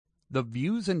The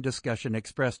views and discussion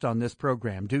expressed on this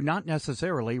program do not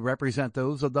necessarily represent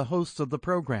those of the hosts of the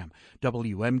program,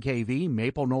 WMKV,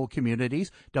 Maple Knoll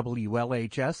Communities,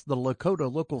 WLHS, the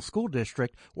Lakota Local School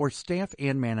District, or staff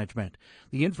and management.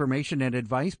 The information and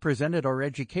advice presented are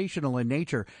educational in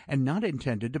nature and not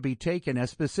intended to be taken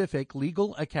as specific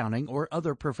legal, accounting, or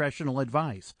other professional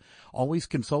advice. Always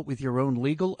consult with your own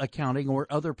legal, accounting, or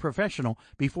other professional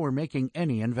before making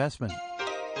any investment.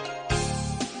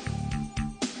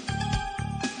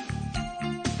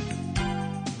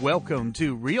 Welcome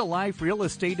to Real Life Real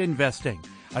Estate Investing,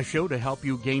 a show to help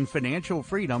you gain financial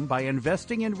freedom by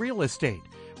investing in real estate.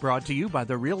 Brought to you by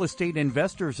the Real Estate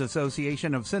Investors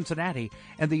Association of Cincinnati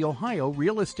and the Ohio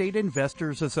Real Estate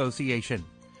Investors Association.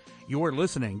 You're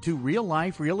listening to Real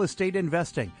Life Real Estate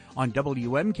Investing on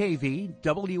WMKV,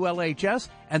 WLHS,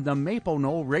 and the Maple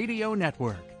Knoll Radio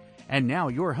Network. And now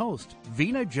your host,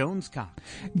 Vena Jones-Cox.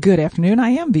 Good afternoon.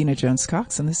 I am Vena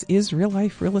Jones-Cox, and this is Real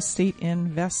Life Real Estate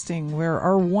Investing, where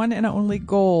our one and only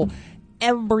goal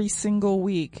every single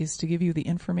week is to give you the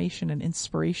information and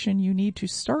inspiration you need to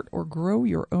start or grow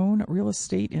your own real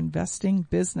estate investing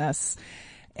business.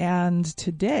 And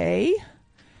today,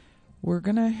 we're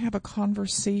going to have a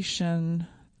conversation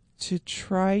to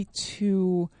try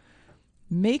to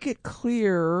make it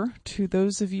clear to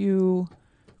those of you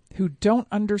who don't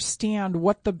understand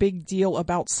what the big deal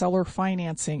about seller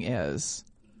financing is.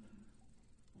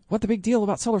 What the big deal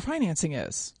about seller financing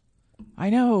is.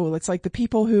 I know, it's like the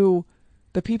people who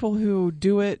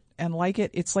do it and like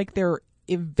it, it's like they're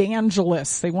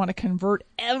evangelists. They want to convert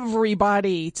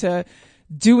everybody to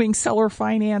doing seller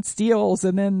finance deals,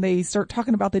 and then they start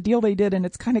talking about the deal they did, and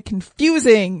it's kind of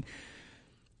confusing.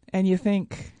 And you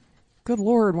think, good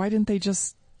Lord, why didn't they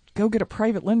just go get a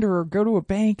private lender or go to a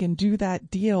bank and do that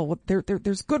deal?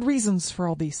 There's good reasons for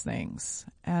all these things.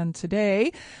 And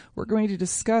today we're going to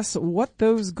discuss what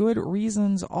those good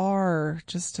reasons are,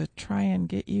 just to try and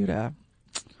get you to,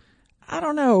 I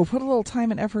don't know, put a little time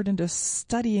and effort into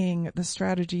studying the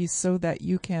strategies so that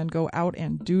you can go out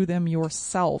and do them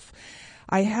yourself.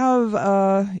 I have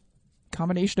a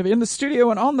combination of in the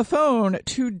studio and on the phone,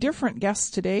 two different guests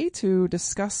today to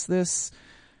discuss this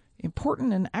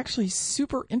important and actually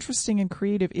super interesting and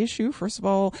creative issue. First of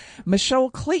all, Michelle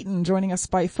Clayton joining us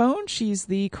by phone. She's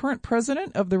the current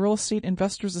president of the Real Estate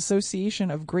Investors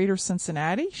Association of Greater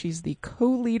Cincinnati. She's the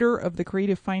co-leader of the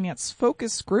Creative Finance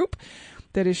Focus Group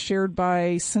that is shared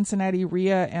by Cincinnati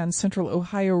REIA and Central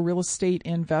Ohio Real Estate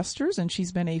Investors, and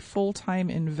she's been a full-time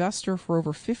investor for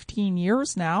over 15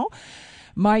 years now.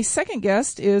 My second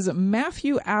guest is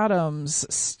Matthew Adams,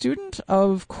 student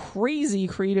of crazy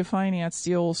creative finance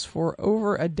deals for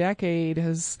over a decade,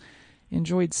 has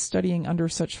enjoyed studying under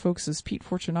such folks as Pete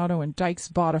Fortunato and Dykes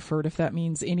Bodiford, if that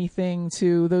means anything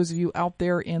to those of you out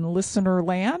there in listener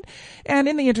land. And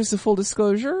in the interest of full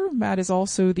disclosure, Matt is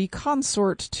also the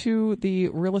consort to the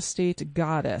real estate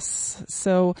goddess.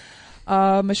 So,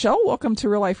 Michelle, welcome to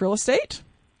Real Life Real Estate.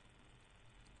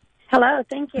 Hello,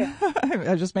 thank you.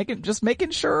 I'm just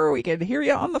making sure we can hear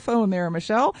you on the phone there,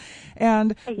 Michelle.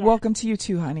 And welcome to you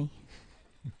too, honey.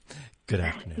 Good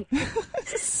afternoon.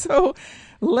 So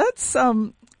let's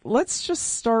just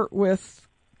start with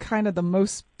kind of the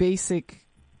most basic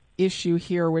issue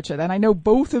here, and I know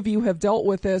both of you have dealt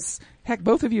with this. Heck,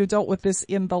 both of you have dealt with this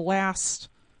in the last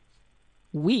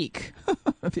week.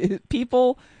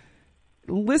 People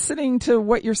listening to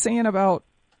what you're saying about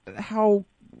how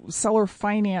seller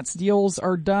finance deals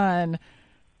are done,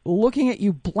 looking at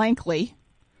you blankly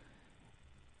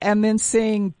and then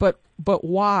saying, but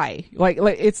why? Like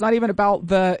it's not even about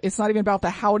the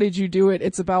how did you do it?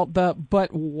 It's about the,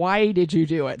 but why did you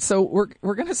do it? So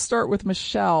we're going to start with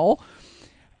Michelle,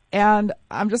 and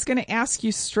I'm just going to ask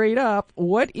you straight up,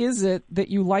 what is it that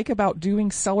you like about doing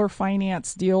seller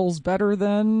finance deals better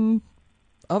than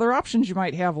other options you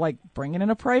might have, like bringing in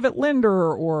a private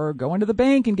lender or going to the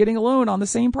bank and getting a loan on the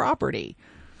same property?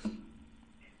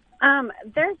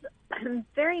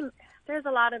 There's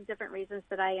a lot of different reasons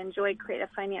that I enjoy creative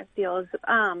finance deals.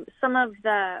 Some of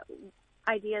the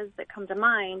ideas that come to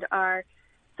mind are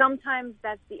sometimes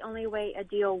that's the only way a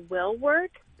deal will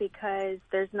work because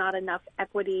there's not enough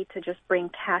equity to just bring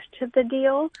cash to the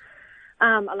deal.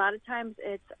 A lot of times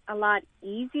it's a lot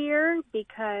easier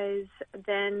because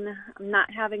then I'm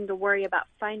not having to worry about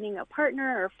finding a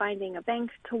partner or finding a bank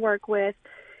to work with.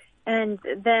 And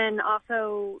then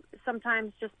also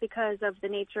sometimes just because of the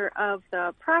nature of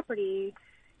the property,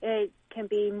 it can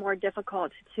be more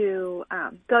difficult to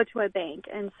go to a bank.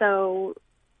 And so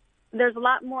there's a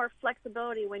lot more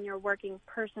flexibility when you're working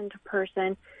person to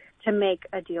person to make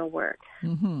a deal work.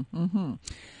 Mm-hmm, mm-hmm.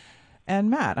 And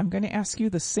Matt, I'm going to ask you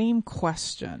the same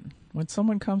question. When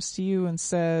someone comes to you and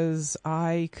says,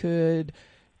 I could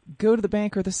go to the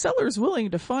bank or the seller's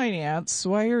willing to finance,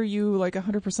 why are you like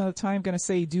 100% of the time going to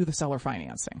say do the seller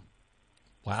financing?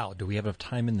 Wow. Do we have enough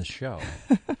time in the show?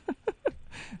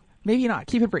 Maybe not.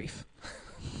 Keep it brief.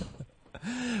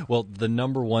 Well, the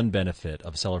number one benefit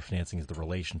of seller financing is the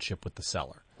relationship with the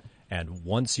seller. And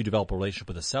once you develop a relationship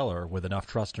with a seller with enough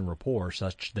trust and rapport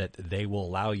such that they will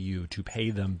allow you to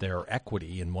pay them their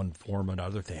equity in one form or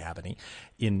another if they have any,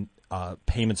 in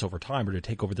payments over time, or to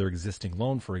take over their existing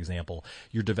loan, for example,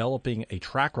 you're developing a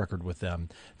track record with them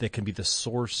that can be the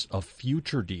source of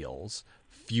future deals,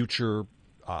 future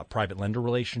private lender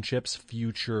relationships,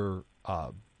 future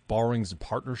borrowings and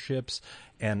partnerships,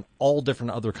 and all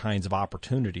different other kinds of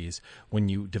opportunities when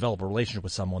you develop a relationship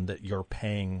with someone that you're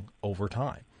paying over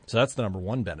time. So that's the number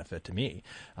one benefit to me.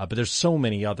 But there's so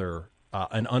many other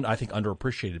I think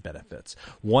underappreciated benefits.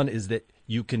 One is that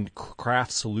you can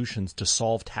craft solutions to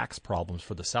solve tax problems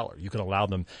for the seller. You can allow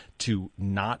them to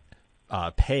not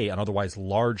pay an otherwise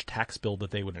large tax bill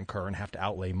that they would incur and have to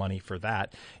outlay money for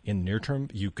that in the near term.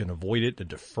 You can avoid it and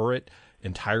defer it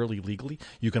entirely legally.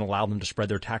 You can allow them to spread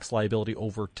their tax liability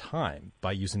over time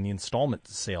by using the installment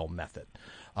sale method.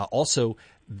 Also,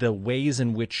 the ways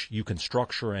in which you can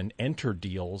structure and enter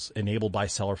deals enabled by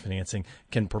seller financing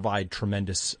can provide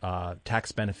tremendous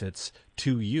tax benefits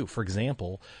to you. For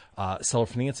example, seller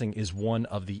financing is one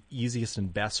of the easiest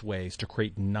and best ways to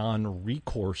create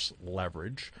non-recourse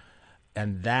leverage,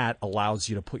 and that allows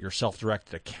you to put your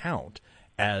self-directed account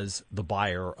as the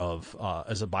buyer of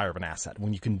as a buyer of an asset.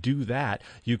 When you can do that,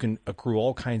 you can accrue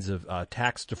all kinds of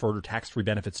tax deferred or tax-free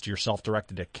benefits to your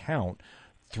self-directed account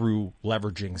through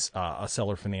leveraging a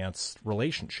seller finance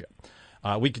relationship.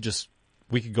 We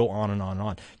could go on and on and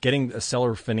on. Getting a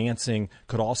seller financing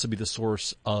could also be the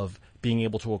source of being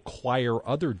able to acquire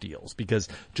other deals, because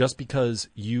just because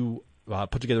you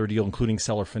put together a deal including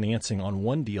seller financing on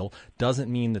one deal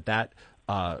doesn't mean that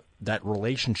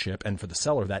relationship, and for the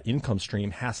seller, that income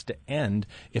stream has to end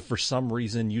if for some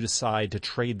reason you decide to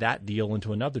trade that deal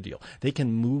into another deal. They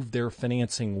can move their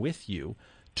financing with you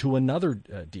to another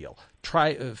deal.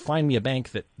 Find me a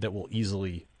bank that will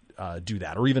easily do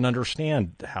that, or even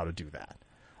understand how to do that.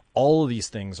 All of these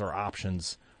things are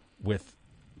options with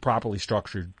properly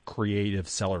structured, creative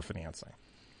seller financing.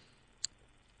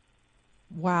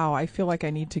 Wow, I feel like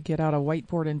I need to get out a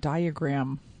whiteboard and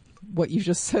diagram what you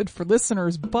just said for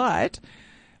listeners, but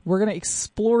we're going to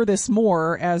explore this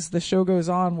more as the show goes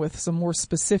on with some more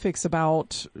specifics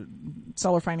about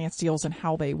seller finance deals and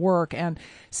how they work. And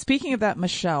speaking of that,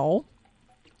 Michelle,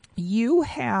 you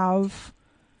have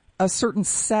a certain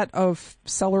set of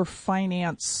seller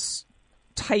finance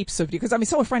types of, because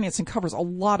seller financing covers a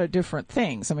lot of different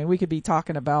things. We could be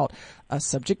talking about a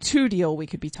subject to deal. We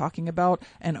could be talking about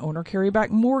an owner carryback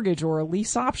mortgage or a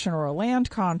lease option or a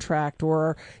land contract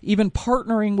or even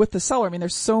partnering with the seller.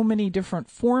 There's so many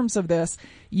different forms of this.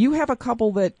 You have a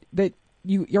couple that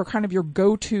you're kind of your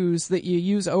go-tos that you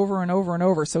use over and over and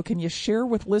over. So can you share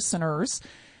with listeners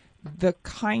the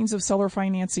kinds of seller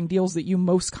financing deals that you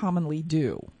most commonly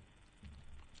do?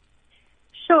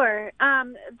 Sure.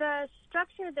 The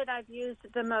structure that I've used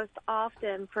the most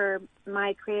often for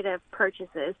my creative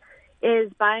purchases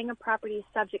is buying a property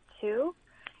subject to,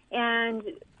 and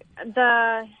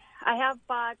I have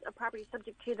bought a property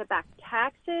subject to the back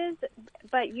taxes,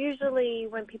 but usually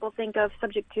when people think of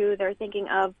subject to, they're thinking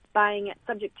of buying it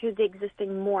subject to the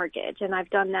existing mortgage, and I've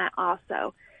done that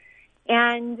also.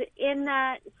 And in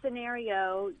that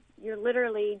scenario, you're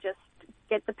literally just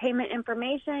get the payment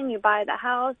information, you buy the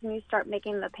house, and you start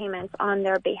making the payments on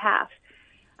their behalf.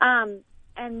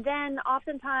 And then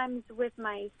oftentimes with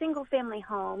my single-family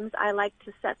homes, I like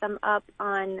to set them up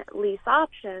on lease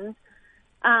options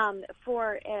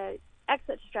for an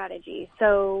exit strategy.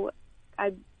 So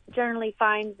I generally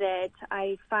find that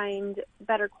I find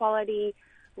better quality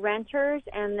renters,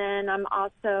 and then I'm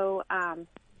also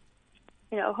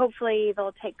hopefully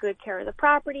they'll take good care of the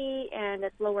property, and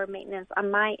it's lower maintenance on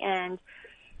my end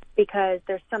because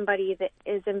there's somebody that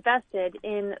is invested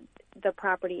in the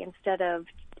property instead of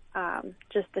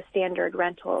just the standard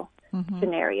rental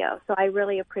scenario. So I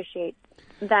really appreciate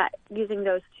that, using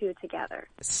those two together.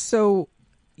 So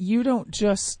you don't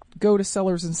just go to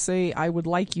sellers and say, I would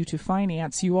like you to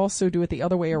finance. You also do it the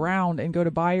other way around and go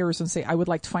to buyers and say, I would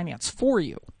like to finance for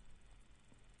you.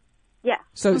 Yeah.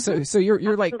 So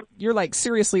you're like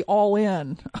seriously all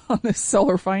in on this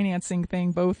seller financing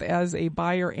thing, both as a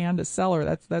buyer and a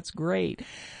seller. That's great.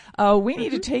 We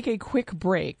need to take a quick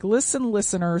break. Listen,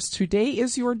 listeners, today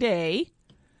is your day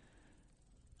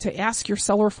to ask your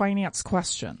seller finance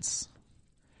questions.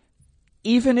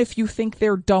 even if you think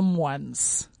they're dumb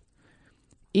ones.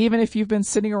 Even if you've been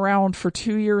sitting around for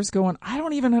 2 years going, I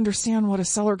don't even understand what a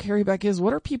seller carryback is.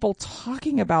 What are people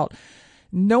talking about?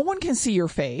 No one can see your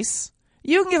face.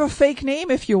 You can give a fake name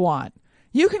if you want.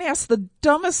 You can ask the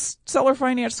dumbest seller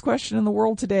finance question in the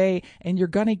world today, and you're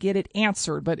going to get it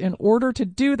answered. But in order to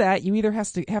do that, you either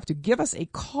have to give us a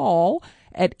call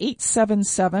at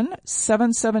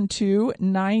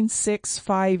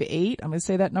 877-772-9658. I'm going to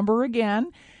say that number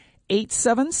again,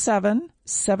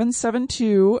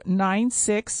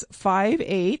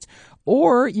 877-772-9658.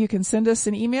 Or you can send us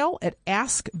an email at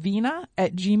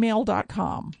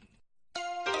askvina@gmail.com.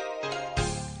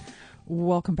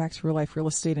 Welcome back to Real Life Real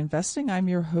Estate Investing. I'm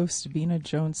your host, Vina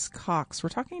Jones Cox. We're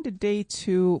talking today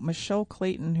to Michelle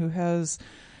Clayton, who has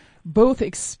both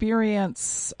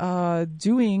experience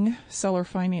doing seller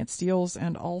finance deals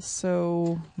and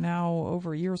also now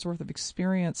over a year's worth of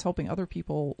experience helping other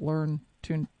people learn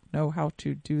to know how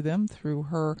to do them through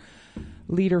her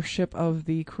leadership of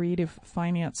the Creative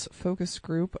Finance Focus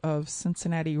Group of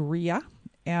Cincinnati REIA,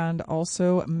 and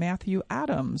also Matthew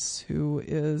Adams, who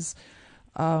is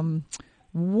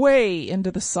way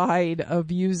into the side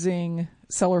of using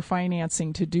seller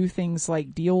financing to do things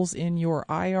like deals in your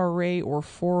IRA or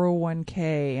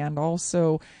 401k, and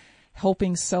also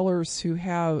helping sellers who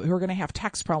are going to have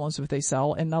tax problems if they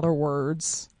sell. In other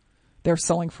words, they're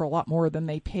selling for a lot more than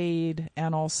they paid,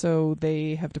 and also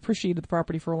they have depreciated the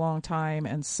property for a long time,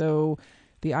 and so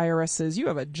the IRS says, you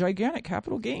have a gigantic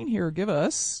capital gain here, give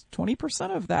us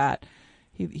 20% of that.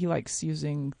 He likes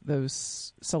using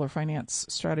those seller finance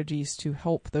strategies to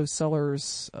help those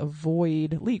sellers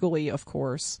avoid, legally of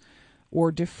course,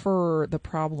 or defer the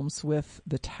problems with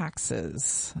the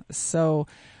taxes. So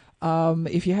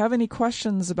if you have any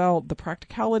questions about the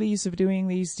practicalities of doing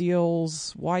these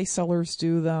deals, why sellers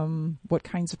do them, what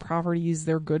kinds of properties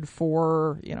they're good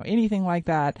for, anything like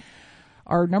that,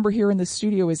 our number here in the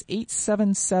studio is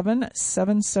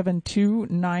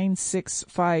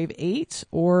 877-772-9658,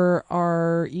 or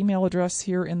our email address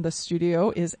here in the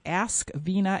studio is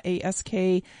askvina,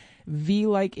 A-S-K-V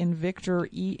like in Victor,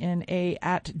 E-N-A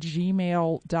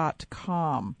 @gmail.com.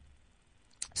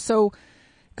 So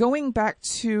going back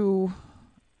to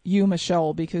you,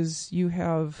 Michelle, because you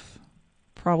have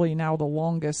probably now the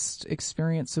longest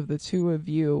experience of the two of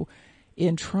you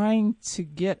in trying to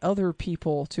get other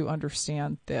people to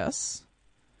understand this.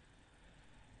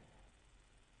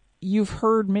 You've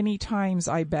heard many times,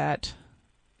 I bet,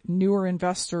 newer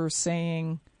investors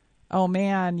saying, oh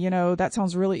man, that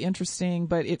sounds really interesting,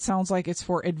 but it sounds like it's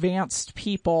for advanced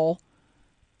people,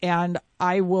 and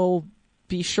I will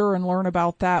be sure and learn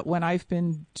about that when I've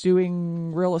been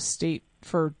doing real estate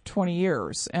for 20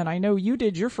 years. And I know you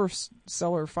did your first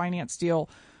seller finance deal,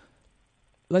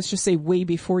 let's just say way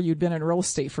before you'd been in real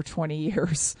estate for 20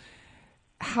 years.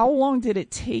 How long did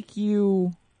it take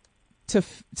you to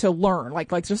learn? Like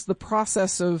just the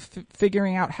process of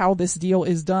figuring out how this deal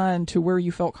is done to where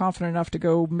you felt confident enough to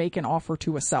go make an offer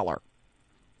to a seller?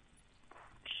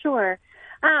 Sure.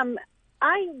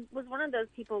 I was one of those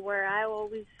people where I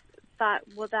always thought,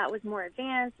 well, that was more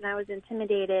advanced, and I was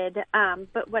intimidated.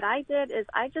 But what I did is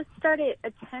I just started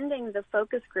attending the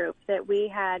focus group that we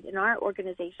had in our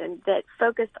organization that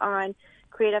focused on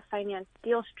creative finance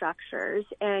deal structures,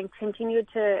 and continued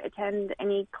to attend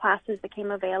any classes that came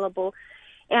available.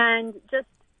 And just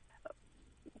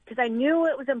because I knew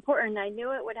it was important, I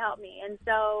knew it would help me. And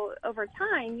so over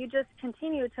time, you just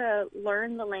continue to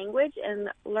learn the language and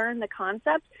learn the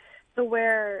concept, to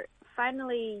where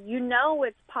finally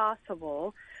it's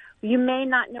possible. You may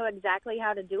not know exactly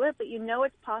how to do it, but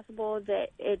it's possible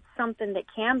that it's something that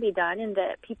can be done and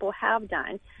that people have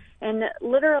done. And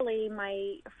literally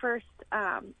my first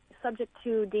subject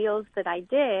to deals that I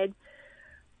did,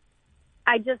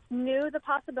 I just knew the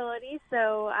possibility,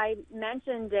 so I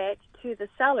mentioned it to the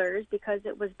sellers because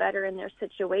it was better in their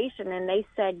situation, and they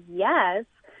said yes.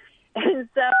 And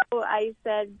so I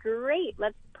said, great,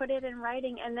 let's put it in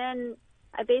writing. And then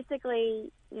I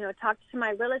basically, talked to my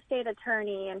real estate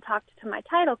attorney and talked to my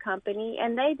title company,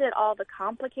 and they did all the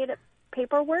complicated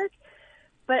paperwork.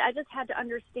 But I just had to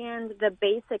understand the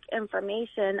basic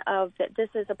information of that this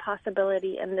is a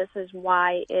possibility, and this is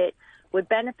why it would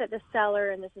benefit the seller,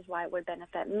 and this is why it would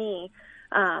benefit me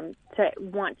to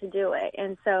want to do it.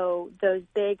 And so those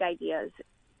big ideas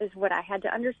is what I had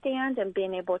to understand, and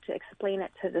being able to explain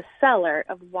it to the seller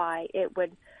of why it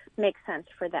would make sense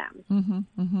for them. Mm-hmm,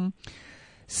 mm-hmm.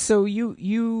 So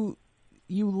you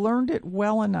learned it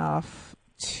well enough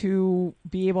to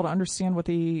be able to understand what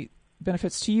the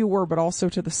benefits to you were, but also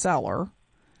to the seller.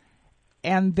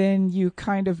 And then you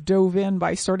kind of dove in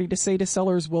by starting to say to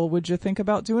sellers, well, would you think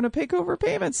about doing a pay-over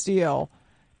payments deal?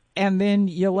 And then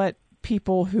you let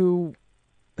people who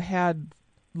had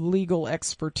legal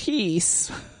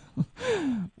expertise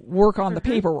work on the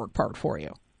paperwork part for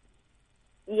you.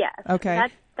 Yes. Okay.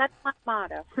 That's my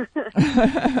motto.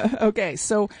 Okay.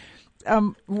 So,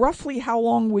 roughly how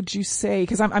long would you say,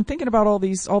 because I'm thinking about all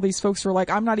these folks who are like,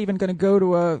 I'm not even going to go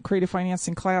to a creative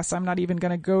financing class. I'm not even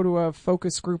going to go to a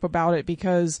focus group about it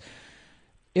because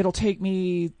it'll take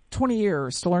me 20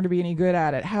 years to learn to be any good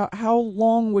at it. How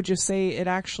long would you say it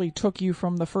actually took you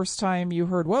from the first time you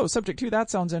heard, whoa, subject 2, that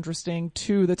sounds interesting,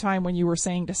 to the time when you were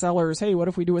saying to sellers, hey, what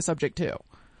if we do a subject 2?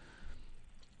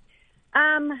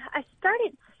 I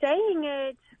started saying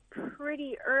it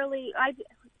pretty early.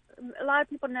 A lot of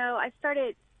people know I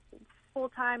started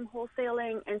full-time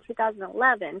wholesaling in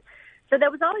 2011. So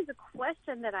there was always a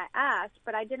question that I asked,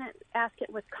 but I didn't ask it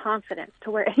with confidence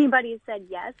to where anybody said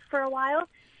yes for a while.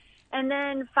 And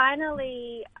then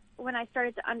finally, when I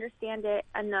started to understand it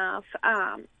enough,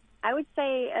 I would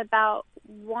say about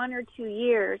 1 or 2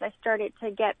 years, I started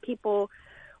to get people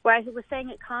where I was saying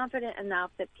it confident enough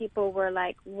that people were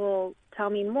like, well, tell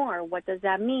me more. What does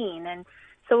that mean? And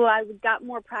so I got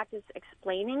more practice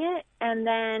explaining it. And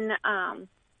then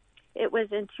it was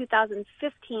in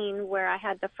 2015 where I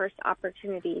had the first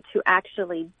opportunity to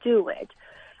actually do it.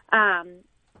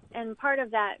 And part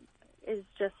of that is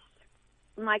just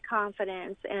my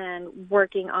confidence and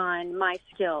working on my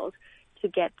skills to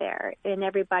get there. And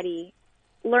everybody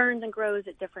learns and grows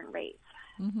at different rates.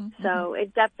 Mm-hmm, so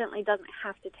it definitely doesn't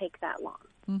have to take that long.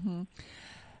 Mm-hmm.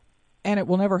 And it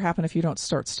will never happen if you don't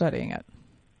start studying it.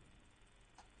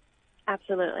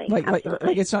 Absolutely. Like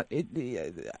it's not.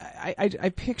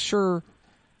 I picture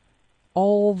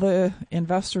all the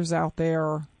investors out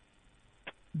there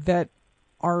that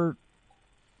are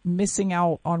missing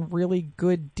out on really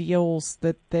good deals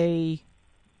that they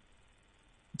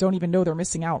don't even know they're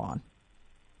missing out on,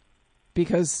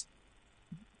 because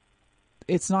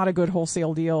it's not a good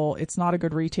wholesale deal. It's not a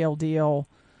good retail deal.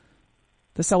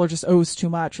 The seller just owes too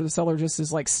much, or the seller just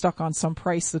is like stuck on some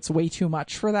price that's way too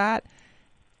much for that.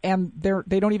 And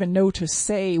they don't even know to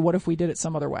say, what if we did it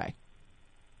some other way?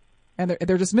 And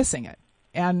they're just missing it.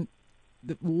 And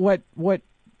what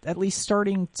at least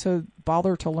starting to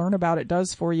bother to learn about it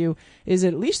does for you is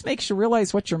it at least makes you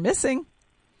realize what you're missing.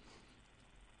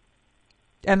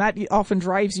 And that often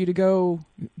drives you to go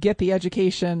get the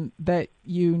education that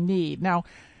you need. Now,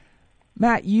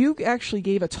 Matt, you actually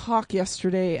gave a talk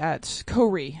yesterday at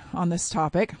CORE on this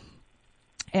topic,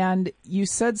 and you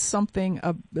said something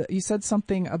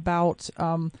about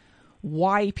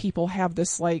why people have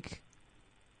this like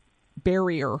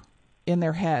barrier in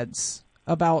their heads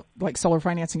about like seller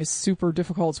financing is super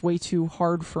difficult. It's way too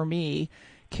hard for me.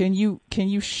 Can you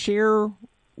share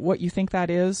what you think that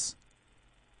is?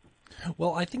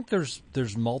 Well, I think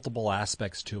there's multiple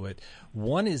aspects to it.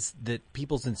 One is that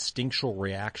people's instinctual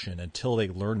reaction until they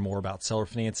learn more about seller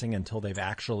financing, until they've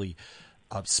actually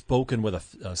spoken with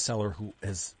a seller who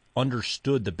has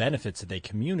understood the benefits that they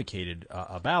communicated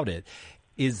about it,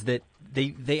 is that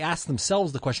they ask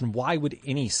themselves the question, why would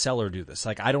any seller do this?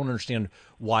 Like, I don't understand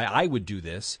why I would do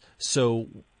this, so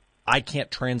I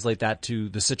can't translate that to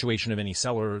the situation of any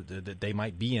seller that they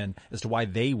might be in as to why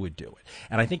they would do it.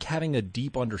 And I think having a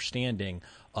deep understanding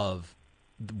of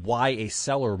why a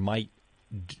seller might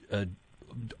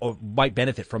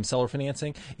benefit from seller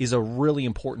financing is a really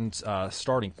important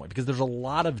starting point, because there's a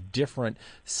lot of different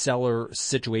seller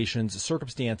situations,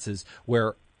 circumstances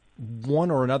where one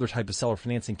or another type of seller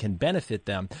financing can benefit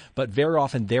them, but very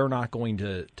often they're not going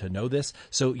to know this.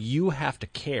 So you have to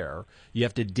care. You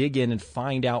have to dig in and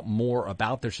find out more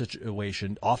about their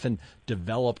situation, often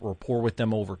develop rapport with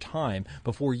them over time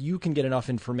before you can get enough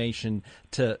information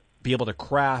to be able to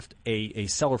craft a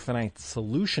seller finance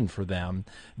solution for them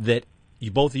that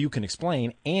both of you can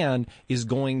explain and is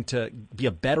going to be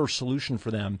a better solution for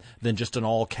them than just an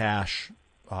all cash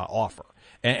offer.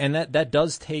 And that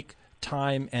does take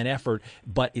time and effort,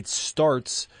 but it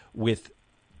starts with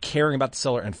caring about the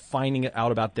seller and finding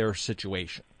out about their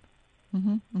situation.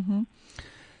 Mm-hmm, mm-hmm.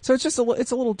 So it's a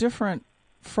little different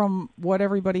from what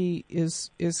everybody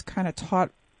is kind of taught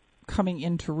coming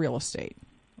into real estate,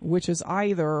 which is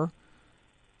either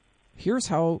here's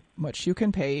how much you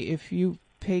can pay if you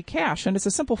pay cash, and it's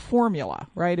a simple formula,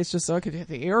 right? It's just look at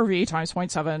the ARV times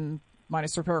 0.7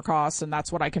 minus repair costs, and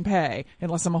that's what I can pay,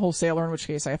 unless I'm a wholesaler, in which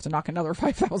case I have to knock another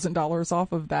 $5,000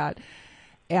 off of that.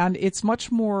 And it's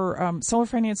much more, seller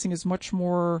financing is much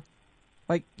more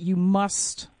like you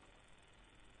must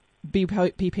be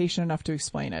patient enough to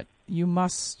explain it. You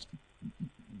must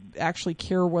actually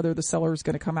care whether the seller is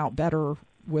going to come out better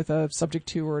with a subject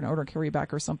to or an owner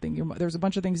carryback or something. There's a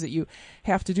bunch of things that you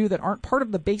have to do that aren't part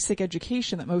of the basic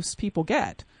education that most people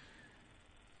get.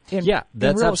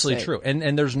 That's absolutely true.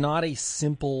 And there's not a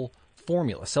simple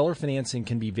formula. Seller financing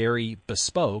can be very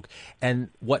bespoke, and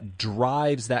what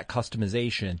drives that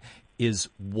customization is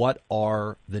what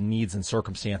are the needs and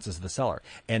circumstances of the seller.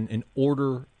 And in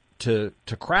order to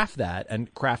craft that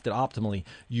and craft it optimally,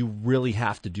 you really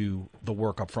have to do the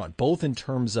work up front, both in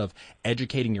terms of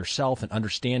educating yourself and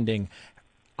understanding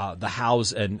the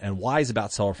hows and whys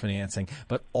about seller financing,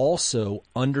 but also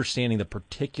understanding the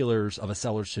particulars of a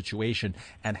seller's situation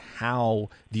and how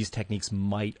these techniques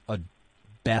might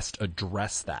best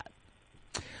address that.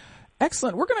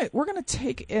 Excellent. We're gonna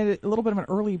take a little bit of an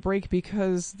early break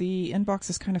because the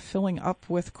inbox is kind of filling up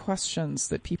with questions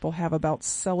that people have about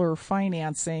seller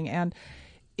financing. And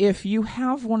if you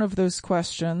have one of those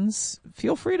questions,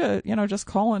 feel free to just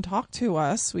call and talk to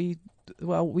us. We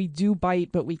do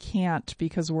bite, but we can't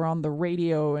because we're on the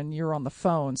radio and you're on the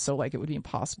phone. So it would be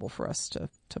impossible for us to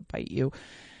bite you.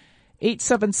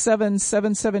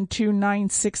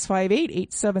 877-772-9658,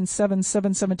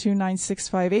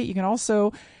 877-772-9658. You can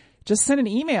also just send an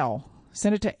email.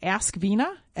 Send it to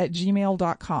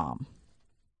askvina@gmail.com.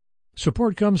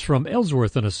 Support comes from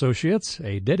Ellsworth & Associates,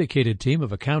 a dedicated team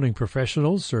of accounting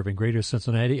professionals serving Greater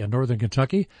Cincinnati and Northern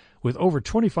Kentucky with over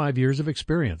 25 years of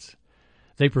experience.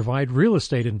 They provide real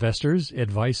estate investors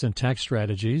advice in tax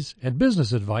strategies and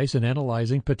business advice in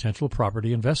analyzing potential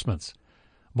property investments.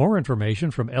 More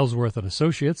information from Ellsworth &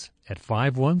 Associates at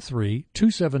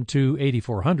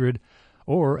 513-272-8400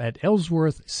 or at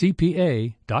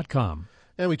ellsworthcpa.com.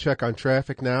 And we check on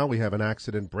traffic now. We have an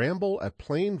accident Bramble at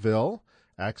Plainville,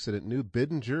 accident New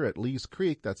Bidinger at Lees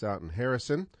Creek, that's out in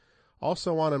Harrison.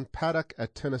 Also on Paddock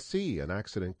at Tennessee, an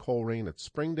accident Coleraine at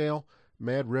Springdale,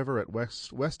 Mad River at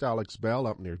West Alex Bell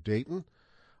up near Dayton.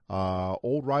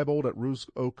 Old Rybold at Roos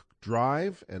Oak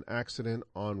Drive, an accident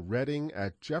on Reading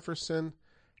at Jefferson,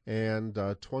 and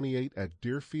 28 at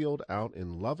Deerfield out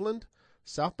in Loveland.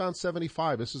 Southbound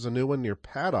 75, this is a new one near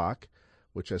Paddock,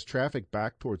 which has traffic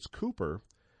back towards Cooper.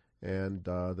 And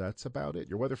that's about it.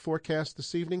 Your weather forecast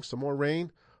this evening, some more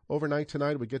rain. Overnight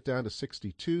tonight, we get down to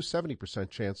 62, 70%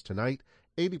 chance tonight,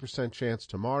 80% chance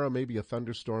tomorrow, maybe a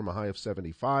thunderstorm, a high of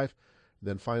 75.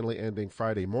 Then finally ending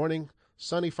Friday morning.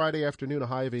 Sunny Friday afternoon, a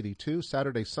high of 82.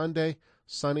 Saturday, Sunday,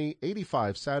 sunny,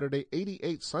 85 Saturday,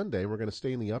 88 Sunday. We're going to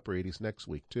stay in the upper 80s next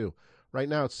week, too. Right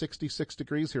now, it's 66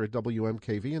 degrees here at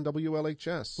WMKV and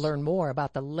WLHS. Learn more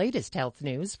about the latest health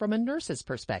news from a nurse's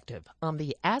perspective on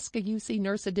the Ask a UC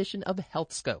Nurse edition of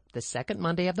HealthScope, the second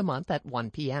Monday of the month at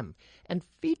 1 p.m., and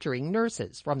featuring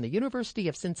nurses from the University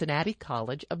of Cincinnati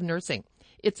College of Nursing.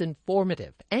 It's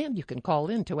informative, and you can call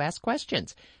in to ask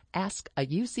questions. Ask a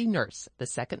UC Nurse, the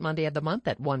second Monday of the month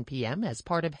at 1 p.m. as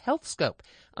part of HealthScope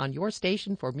on your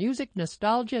station for music,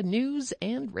 nostalgia, news,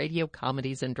 and radio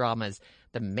comedies and dramas,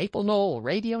 the Maple Knoll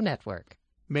Radio Network.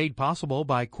 Made possible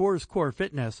by Coors Core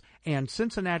Fitness and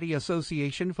Cincinnati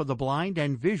Association for the Blind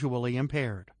and Visually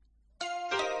Impaired.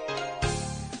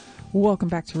 Welcome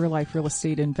back to Real Life Real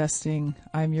Estate Investing.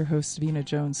 I'm your host, Vina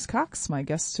Jones-Cox. My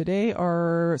guests today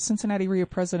are Cincinnati REIA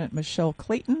President Michelle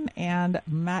Clayton and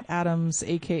Matt Adams,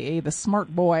 a.k.a. the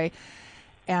Smart Boy.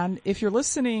 And if you're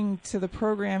listening to the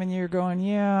program and you're going,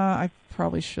 yeah, I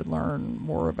probably should learn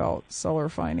more about seller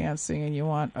financing, and you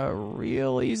want a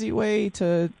real easy way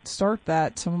to start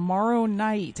that, tomorrow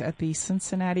night at the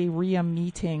Cincinnati REIA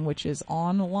meeting, which is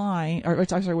online,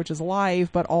 which is live,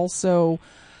 but also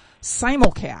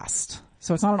simulcast.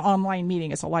 So it's not an online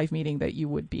meeting, it's a live meeting that you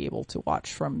would be able to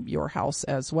watch from your house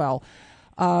as well.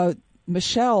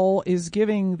 Michelle is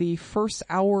giving the first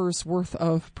hour's worth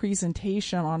of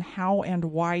presentation on how and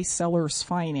why sellers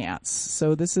finance.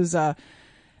 So this is a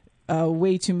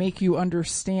way to make you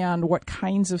understand what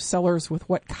kinds of sellers with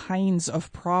what kinds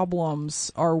of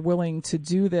problems are willing to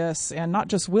do this, and not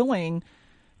just willing,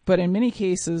 but in many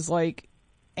cases,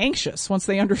 anxious. Once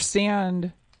they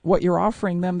understand what you're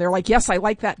offering them, they're like, yes, I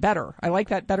like that better. I like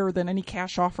that better than any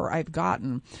cash offer I've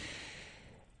gotten.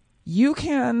 You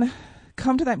can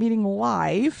come to that meeting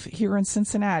live here in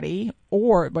Cincinnati,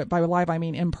 or by live I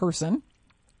mean in person,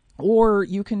 or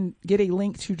you can get a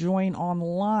link to join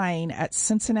online at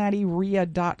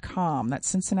CincinnatiREIA.com.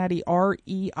 That's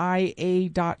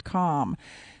CincinnatiREIA.com.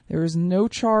 There is no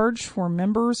charge for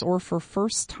members or for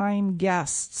first-time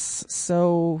guests.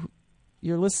 So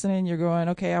you're listening, you're going,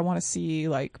 okay, I want to see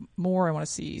more. I want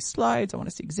to see slides. I want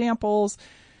to see examples.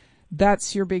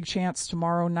 That's your big chance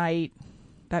tomorrow night.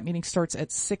 That meeting starts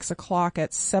at 6 o'clock.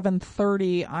 At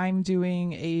 7:30, I'm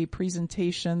doing a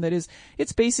presentation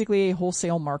it's basically a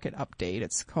wholesale market update.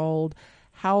 It's called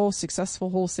How Successful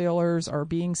Wholesalers Are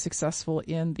Being Successful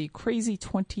in the Crazy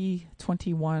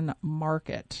 2021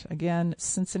 Market. Again,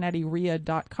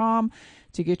 CincinnatiREIA.com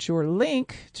to get your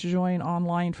link to join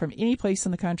online from any place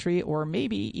in the country, or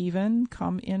maybe even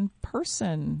come in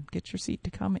person. Get your seat to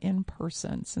come in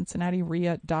person.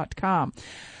 CincinnatiREIA.com.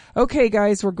 Okay,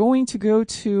 guys, we're going to go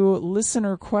to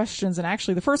listener questions. And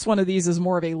actually, the first one of these is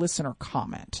more of a listener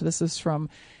comment. This is from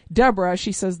Deborah.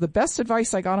 She says, the best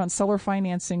advice I got on seller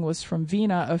financing was from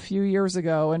Vina a few years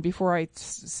ago. And before I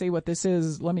say what this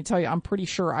is, let me tell you, I'm pretty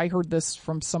sure I heard this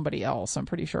from somebody else. I'm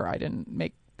pretty sure I didn't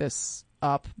make this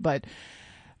up. But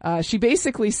she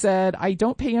basically said, I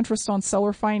don't pay interest on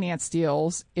seller finance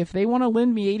deals. If they want to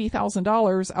lend me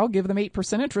 $80,000, I'll give them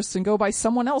 8% interest and go buy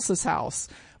someone else's house.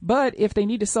 But if they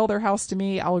need to sell their house to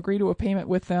me, I'll agree to a payment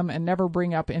with them and never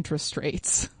bring up interest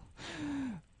rates.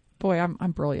 Boy,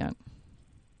 I'm brilliant.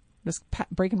 Just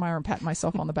breaking my arm, patting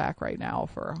myself on the back right now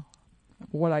for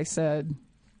what I said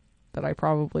that I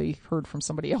probably heard from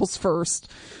somebody else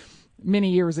first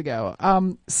many years ago.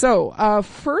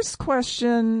 First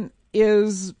question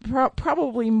is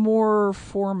probably more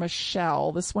for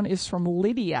Michelle. This one is from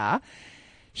Lydia.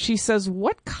 She says,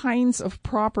 what kinds of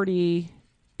property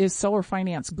is seller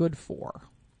finance good for?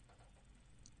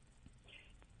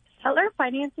 Seller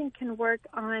financing can work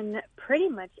on pretty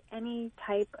much any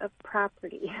type of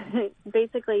property.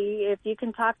 Basically, if you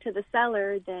can talk to the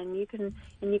seller, then you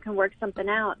can work something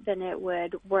out, then it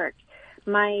would work.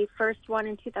 My first one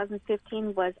in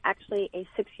 2015 was actually a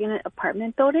 6-unit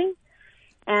apartment building.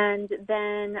 And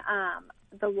then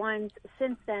the ones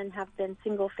since then have been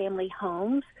single-family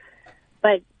homes.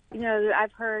 But,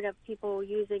 I've heard of people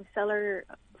using seller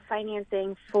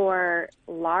financing for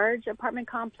large apartment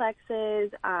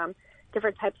complexes,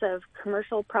 different types of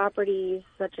commercial properties,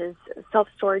 such as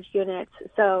self-storage units.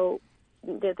 So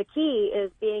the key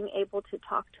is being able to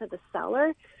talk to the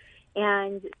seller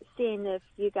and seeing if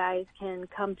you guys can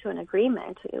come to an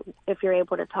agreement if you're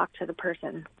able to talk to the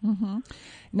person. Mm-hmm.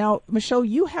 Now, Michelle,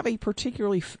 you have a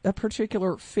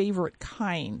particular favorite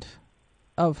kind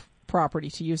of property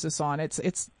to use this on. It's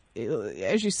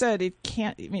as you said, it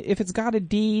can't. I mean, if it's got a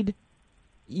deed,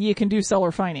 you can do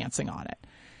seller financing on it.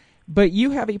 But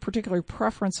you have a particular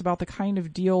preference about the kind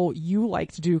of deal you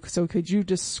like to do. So could you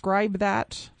describe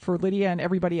that for Lydia and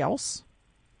everybody else?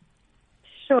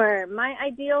 Sure. My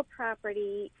ideal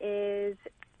property is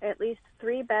at least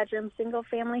 3-bedroom,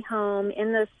 single-family home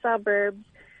in the suburbs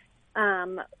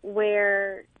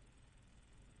where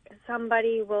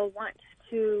somebody will want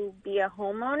to be a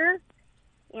homeowner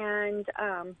and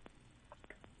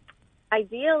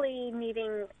ideally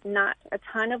needing not a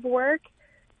ton of work.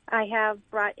 I have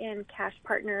brought in cash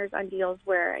partners on deals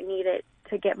where I need it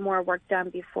to get more work done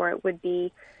before it would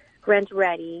be rent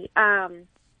ready. And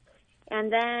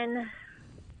then,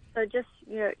 so just,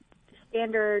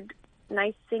 standard,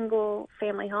 nice single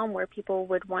family home where people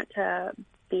would want to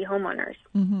be homeowners.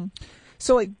 Mm-hmm.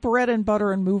 So like bread and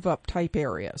butter and move up type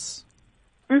areas.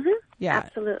 Mm-hmm. Yeah,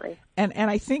 absolutely. And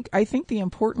I think the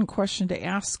important question to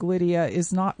ask, Lydia,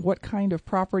 is not what kind of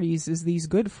properties are these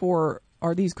good for?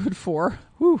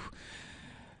 Whew.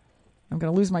 I'm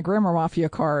going to lose my Grammar Mafia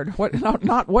card.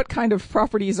 Not what kind of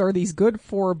properties are these good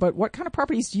for, but what kind of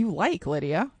properties do you like,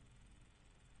 Lydia?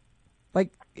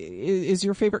 Like, is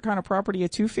your favorite kind of property a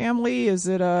 2-family? Is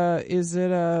it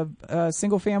a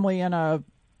single family in a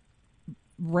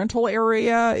rental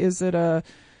area? Is it a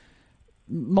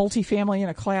multifamily in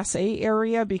a Class A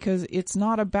area? Because it's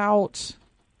not about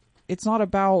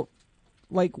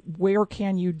like where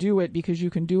can you do it because you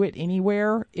can do it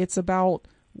anywhere. It's about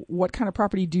what kind of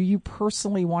property do you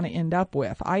personally want to end up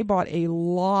with. I bought a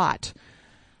lot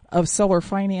of seller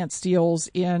finance deals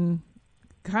in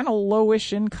kind of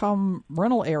lowish income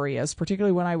rental areas,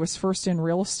 particularly when I was first in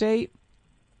real estate,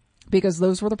 because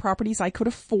those were the properties I could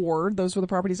afford. Those were the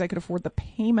properties I could afford the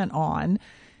payment on,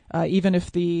 even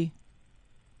if the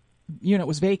unit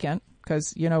was vacant,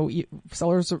 because,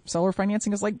 seller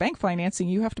financing is like bank financing.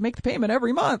 You have to make the payment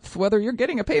every month, whether you're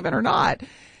getting a payment or not.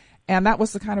 And that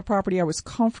was the kind of property I was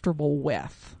comfortable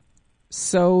with.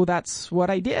 So that's what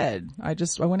I did. I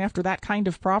went after that kind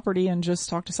of property and just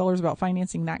talked to sellers about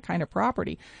financing that kind of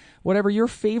property. Whatever your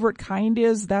favorite kind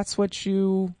is, that's what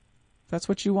you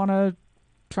want to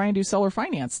try and do seller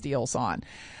finance deals on.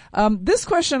 This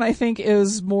question, I think,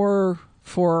 is more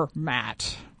for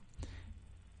Matt.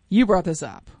 You brought this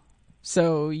up,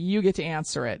 so you get to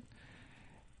answer it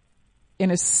in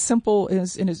as simple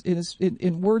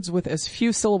in words with as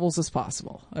few syllables as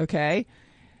possible. Okay.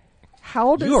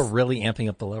 You are really amping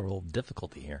up the level of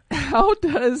difficulty here. How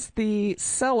does the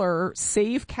seller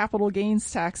save capital gains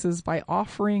taxes by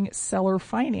offering seller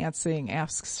financing,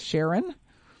 asks Sharon.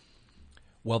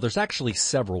 Well, there's actually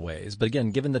several ways, but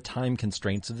again, given the time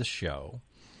constraints of the show,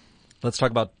 let's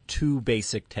talk about two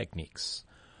basic techniques.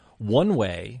 One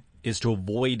way is to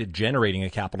avoid generating a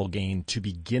capital gain to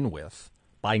begin with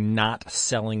by not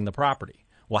selling the property.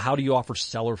 Well, how do you offer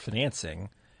seller financing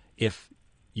if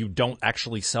you don't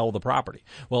actually sell the property?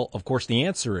 Well, of course, the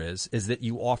answer is that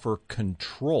you offer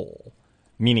control,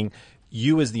 meaning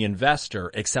you as the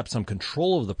investor accept some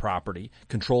control of the property,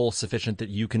 control sufficient that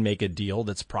you can make a deal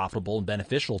that's profitable and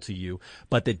beneficial to you,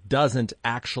 but that doesn't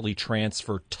actually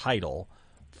transfer title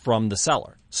from the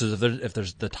seller. So if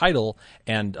there's the title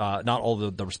and not all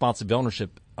the responsive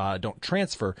ownership don't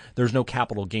transfer, there's no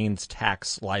capital gains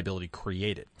tax liability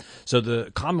created. So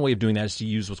the common way of doing that is to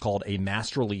use what's called a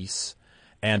master lease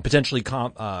and potentially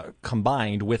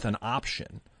combined with an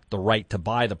option, the right to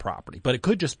buy the property. But it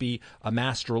could just be a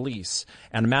master lease.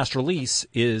 And a master lease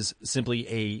is simply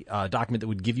a document that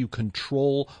would give you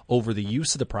control over the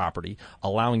use of the property,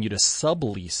 allowing you to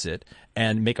sublease it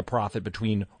and make a profit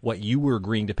between what you were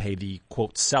agreeing to pay the,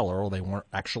 quote, seller, or they weren't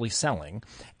actually selling,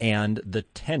 and the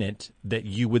tenant that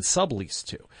you would sublease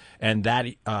to. And that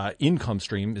income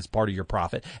stream is part of your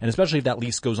profit. And especially if that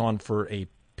lease goes on for a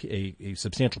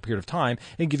substantial period of time,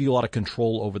 and give you a lot of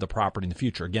control over the property in the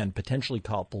future. Again, potentially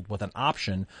coupled with an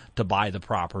option to buy the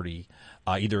property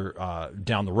either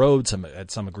down the road, at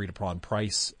some agreed upon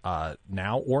price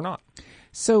now or not.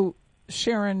 So,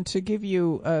 Sharon, to give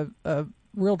you a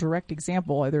real direct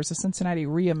example, there's a Cincinnati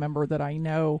REIA member that I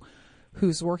know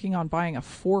who's working on buying a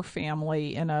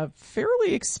 4-family in a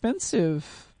fairly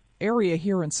expensive area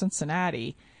here in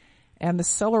Cincinnati, and the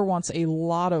seller wants a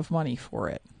lot of money for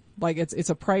it. Like it's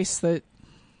a price that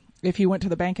if you went to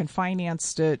the bank and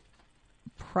financed it,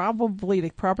 probably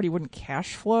the property wouldn't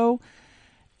cash flow.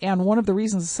 And one of the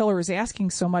reasons the seller is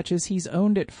asking so much is he's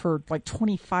owned it for like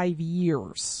 25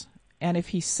 years. And if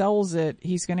he sells it,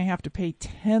 he's going to have to pay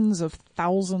tens of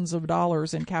thousands of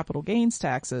dollars in capital gains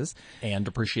taxes. And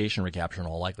depreciation recapture in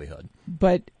all likelihood.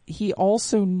 But he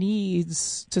also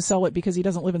needs to sell it because he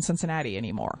doesn't live in Cincinnati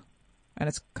anymore. And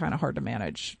it's kind of hard to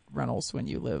manage rentals when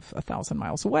you live 1,000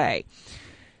 miles away.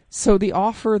 So the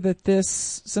offer that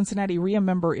this Cincinnati REIA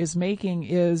member is making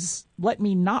is, let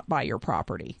me not buy your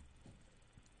property.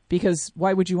 Because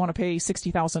why would you want to pay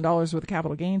 $60,000 worth of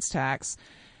capital gains tax?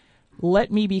 Let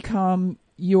me become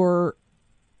your,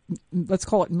 let's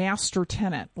call it master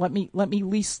tenant. Let me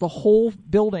lease the whole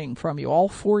building from you, all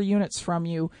 4 units from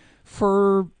you,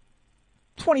 for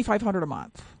 $2,500 a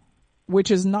month. Which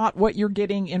is not what you're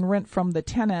getting in rent from the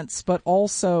tenants, but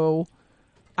also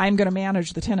I'm going to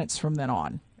manage the tenants from then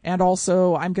on. And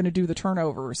also I'm going to do the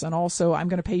turnovers. And also I'm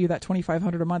going to pay you that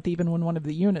 $2,500 a month even when one of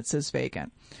the units is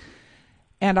vacant.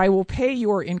 And I will pay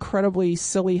your incredibly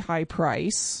silly high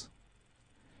price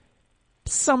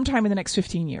sometime in the next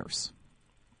 15 years.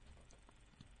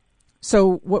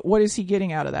 So what is he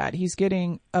getting out of that? He's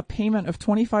getting a payment of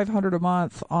 $2,500 a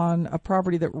month on a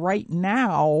property that right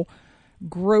now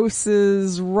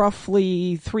grosses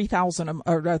roughly $3,000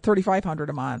 or $3,500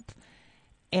 a month,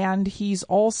 and he's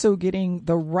also getting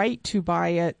the right to buy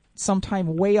it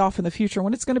sometime way off in the future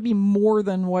when it's going to be more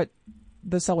than what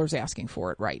the seller's asking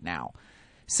for it right now.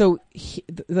 So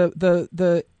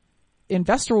the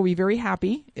investor will be very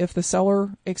happy if the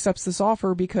seller accepts this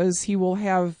offer because he will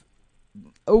have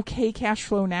okay cash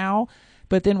flow now,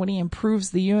 but then when he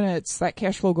improves the units, that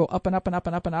cash flow will go up and up and up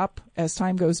and up and up as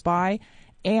time goes by,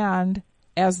 and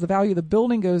as the value of the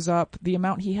building goes up, the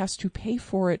amount he has to pay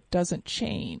for it doesn't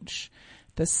change.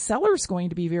 The seller's going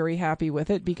to be very happy with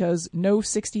it because no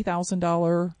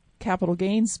 $60,000 capital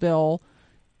gains bill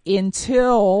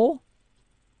until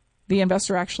the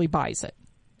investor actually buys it.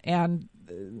 And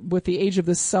with the age of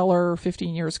the seller,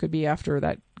 15 years could be after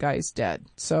that guy's dead.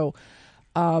 So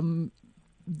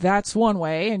that's one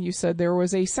way, and you said there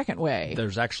was a second way.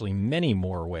 There's actually many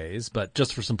more ways, but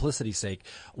just for simplicity's sake,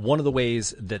 one of the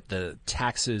ways that the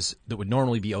taxes that would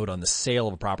normally be owed on the sale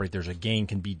of a property, if there's a gain,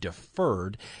 can be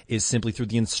deferred is simply through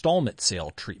the installment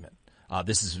sale treatment.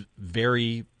 This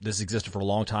existed for a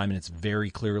long time, and it's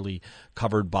very clearly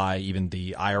covered by even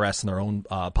the IRS in their own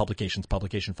publications,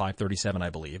 Publication 537, I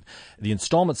believe. The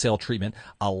installment sale treatment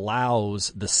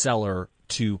allows the seller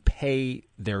to pay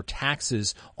their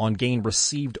taxes on gain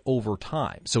received over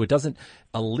time. So it doesn't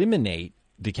eliminate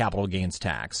the capital gains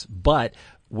tax, but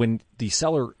when the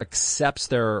seller accepts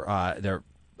their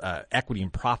equity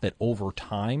and profit over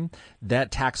time,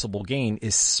 that taxable gain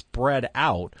is spread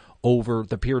out over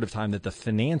the period of time that the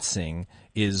financing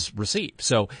is received.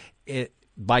 So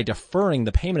by deferring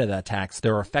the payment of that tax,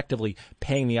 they're effectively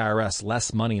paying the IRS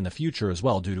less money in the future as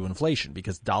well due to inflation,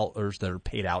 because dollars that are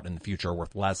paid out in the future are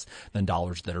worth less than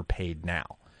dollars that are paid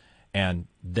now. And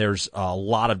there's a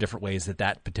lot of different ways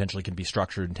that potentially can be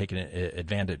structured and taken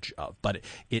advantage of. But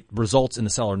it results in the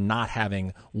seller not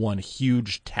having one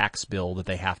huge tax bill that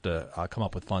they have to come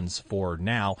up with funds for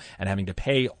now and having to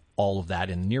pay all of that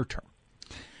in the near term.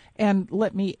 And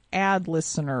let me add,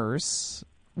 listeners,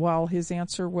 while his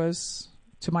answer was,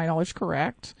 to my knowledge,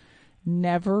 correct,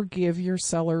 never give your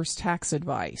sellers tax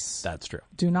advice. That's true.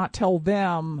 Do not tell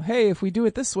them, hey, if we do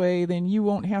it this way, then you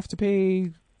won't have to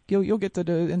pay, you'll get the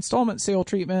installment sale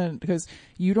treatment, because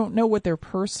you don't know what their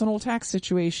personal tax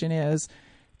situation is.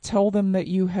 Tell them that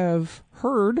you have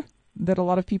heard that a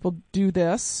lot of people do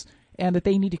this and that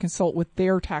they need to consult with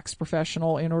their tax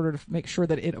professional in order to make sure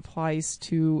that it applies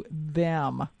to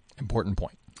them. Important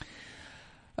point.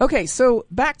 Okay, so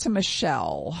back to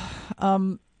Michelle.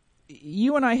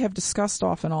 You and I have discussed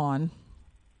off and on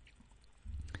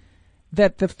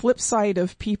that the flip side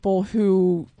of people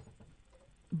who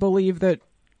believe that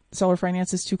seller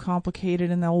finance is too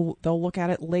complicated and they'll look at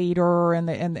it later and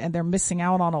they're missing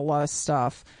out on a lot of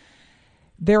stuff.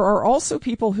 There are also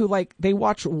people who they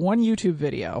watch one YouTube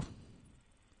video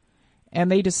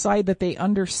and they decide that they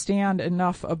understand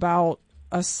enough about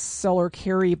a seller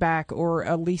carryback or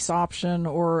a lease option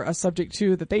or a subject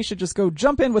to that they should just go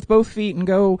jump in with both feet and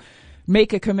go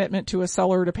make a commitment to a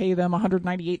seller to pay them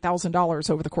 $198,000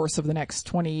 over the course of the next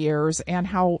 20 years, and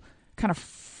how kind of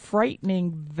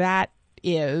frightening that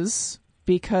is,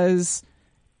 because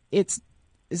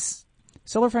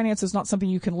seller finance is not something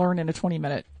you can learn in a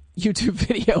 20-minute YouTube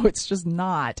video. It's just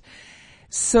not.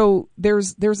 So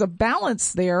there's a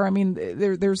balance there. I mean,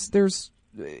 there's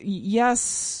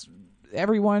yes,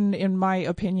 everyone, in my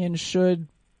opinion, should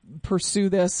pursue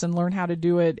this and learn how to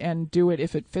do it and do it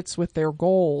if it fits with their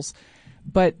goals.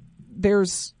 But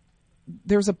there's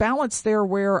a balance there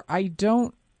where I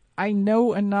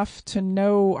know enough to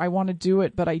know I want to do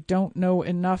it, but I don't know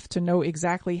enough to know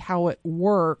exactly how it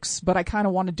works, but I kind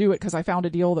of want to do it because I found a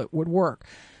deal that would work.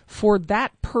 For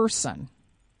that person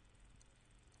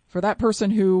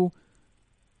who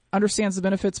understands the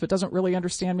benefits but doesn't really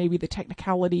understand maybe the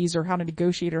technicalities or how to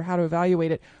negotiate or how to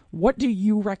evaluate it, what do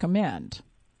you recommend?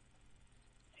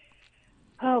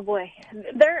 Oh, boy.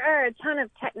 There are a ton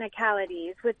of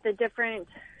technicalities with the different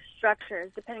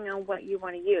structures depending on what you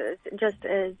want to use. Just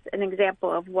as an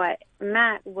example of what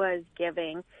Matt was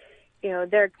giving,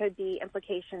 there could be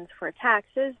implications for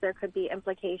taxes. There could be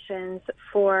implications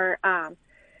for,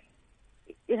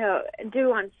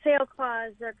 due on sale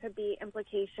clause. There could be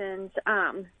implications,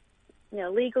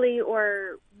 legally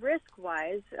or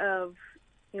risk-wise of,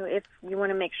 if you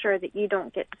want to make sure that you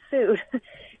don't get sued.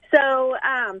 So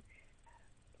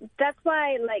that's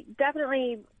why,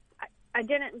 definitely, I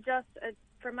didn't just,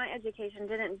 for my education,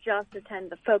 didn't just attend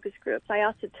the focus groups. I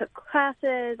also took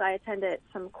classes. I attended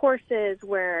some courses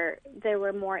where they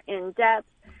were more in-depth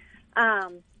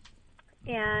and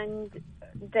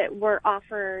that were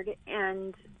offered.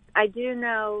 And I do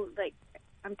know,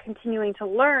 I'm continuing to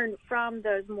learn from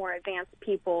those more advanced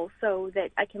people so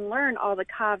that I can learn all the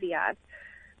caveats,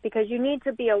 because you need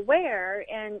to be aware,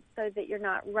 and so that you're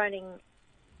not running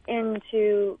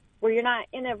into where you're not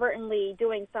inadvertently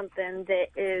doing something that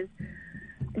is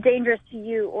dangerous to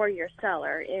you or your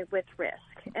seller with risk.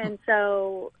 And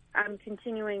so I'm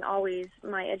continuing always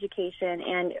my education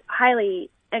and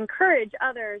highly encourage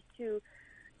others to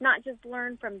not just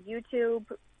learn from YouTube,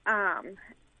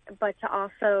 but to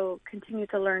also continue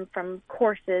to learn from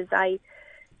courses. I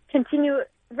continue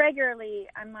regularly.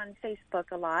 I'm on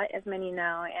Facebook a lot, as many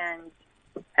know, and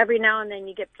every now and then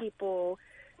you get people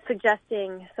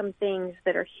suggesting some things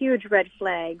that are huge red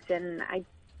flags, and I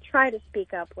try to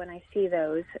speak up when I see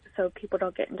those so people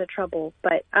don't get into trouble.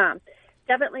 But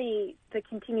definitely the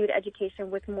continued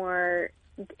education with more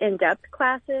in-depth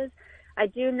classes. I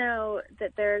do know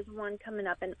that there's one coming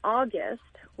up in August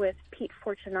with Pete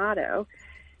Fortunato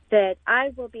that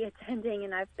I will be attending,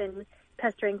 and I've been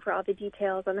pestering for all the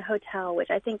details on the hotel, which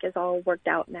I think is all worked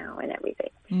out now and everything.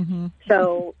 Mm-hmm.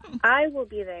 So I will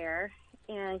be there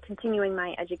and continuing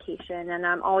my education, and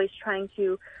I'm always trying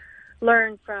to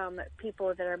learn from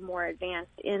people that are more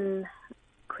advanced in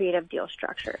creative deal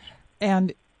structures.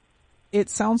 And it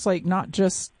sounds like not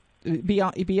just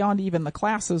beyond even the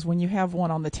classes, when you have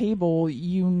one on the table,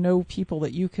 people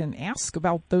that you can ask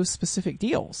about those specific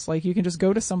deals. Like you can just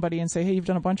go to somebody and say, hey, you've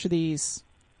done a bunch of these.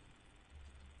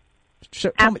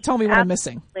 Tell me what I'm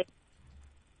missing.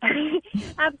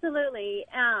 Absolutely.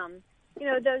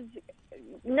 Those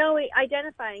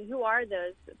identifying who are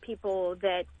those people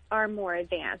that are more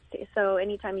advanced. So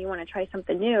anytime you want to try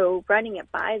something new, running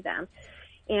it by them.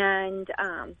 And,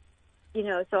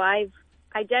 so I've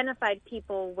identified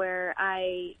people where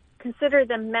I consider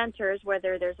them mentors,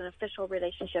 whether there's an official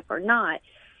relationship or not.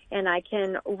 And I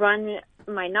can run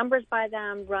my numbers by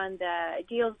them, run the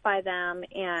deals by them,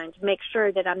 and make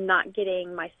sure that I'm not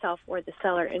getting myself or the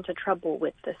seller into trouble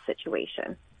with the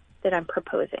situation that I'm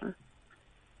proposing.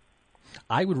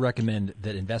 I would recommend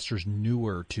that investors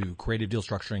newer to creative deal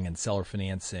structuring and seller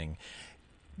financing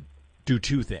do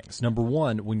two things. Number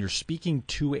one, when you're speaking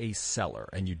to a seller,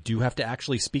 and you do have to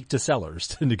actually speak to sellers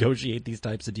to negotiate these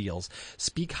types of deals,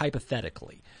 speak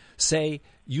hypothetically.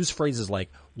 Use phrases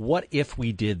like, what if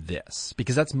we did this?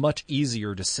 Because that's much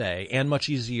easier to say and much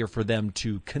easier for them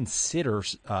to consider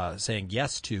saying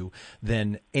yes to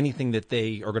than anything that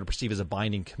they are going to perceive as a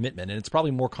binding commitment. And it's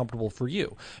probably more comfortable for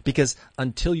you because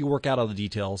until you work out all the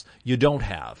details, you don't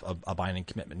have a binding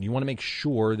commitment. You want to make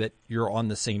sure that you're on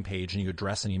the same page and you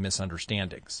address any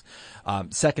misunderstandings.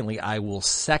 Secondly, I will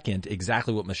second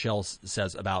exactly what Michelle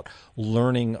says about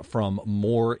learning from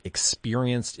more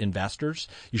experienced investors.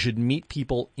 You should meet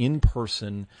people in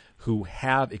person who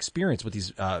have experience with these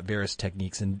various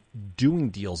techniques and doing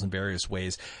deals in various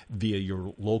ways via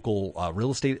your local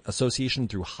real estate association,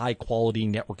 through high quality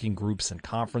networking groups and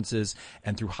conferences,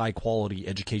 and through high quality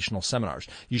educational seminars.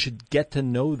 You should get to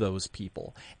know those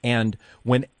people. And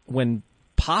when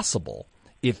possible,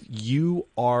 if you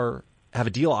have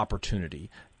a deal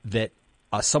opportunity that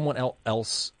someone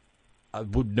else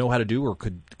would know how to do or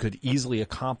could easily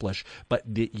accomplish, but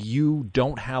that you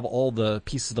don't have all the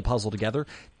pieces of the puzzle together,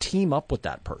 team up with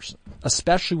that person.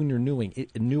 Especially when you're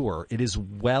newer, it is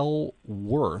well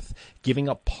worth giving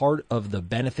up part of the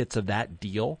benefits of that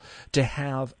deal to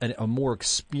have a more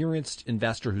experienced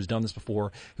investor who's done this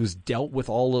before, who's dealt with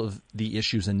all of the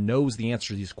issues and knows the answer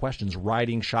to these questions,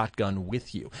 riding shotgun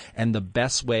with you. And the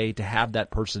best way to have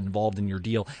that person involved in your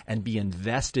deal and be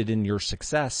invested in your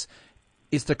success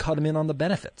is to cut them in on the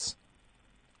benefits.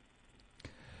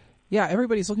 Yeah,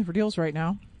 everybody's looking for deals right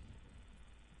now.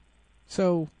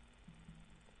 So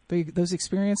those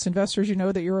experienced investors,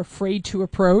 that you're afraid to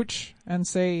approach and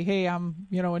say, hey, I'm,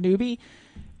 a newbie.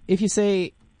 If you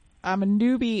say, I'm a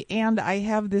newbie and I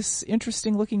have this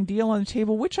interesting looking deal on the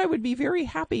table, which I would be very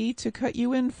happy to cut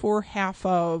you in for half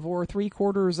of or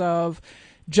 3/4 of,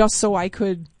 just so I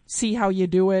could see how you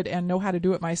do it and know how to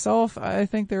do it myself, I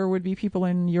think there would be people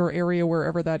in your area,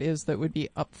 wherever that is, that would be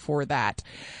up for that.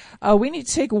 We need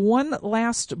to take one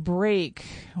last break.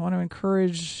 I want to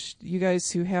encourage you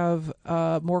guys who have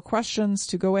more questions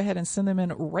to go ahead and send them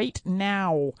in right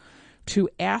now to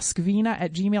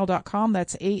askvina@gmail.com.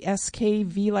 That's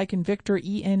ASKV like in Victor,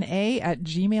 ENA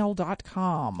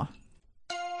 @gmail.com.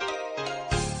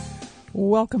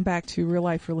 Welcome back to Real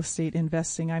Life Real Estate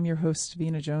Investing. I'm your host,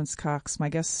 Vina Jones Cox. My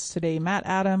guests today, Matt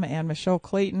Adam and Michelle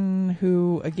Clayton,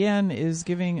 who again is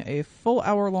giving a full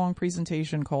hour-long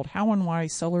presentation called How and Why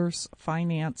Sellers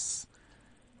Finance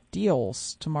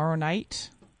Deals tomorrow night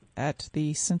at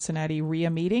the Cincinnati RIA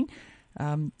meeting.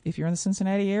 If you're in the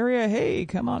Cincinnati area, hey,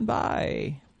 come on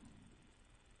by.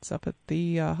 It's up at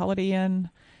the Holiday Inn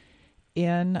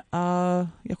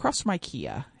across from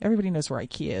IKEA. Everybody knows where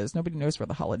IKEA is. Nobody knows where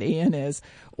the Holiday Inn is.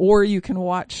 Or you can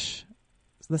watch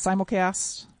the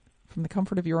simulcast from the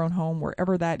comfort of your own home,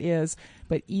 wherever that is.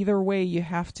 But either way, you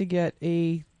have to get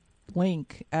a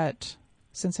link at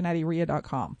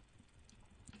CincinnatiRIA.com.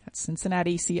 That's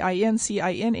Cincinnati,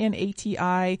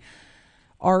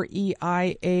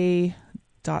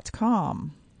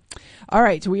 CincinnatiREIA.com. All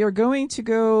right, we are going to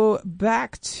go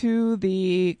back to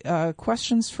the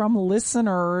questions from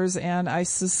listeners, and I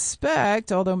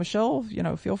suspect, although Michelle,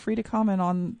 feel free to comment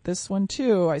on this one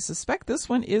too, I suspect this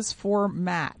one is for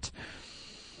Matt.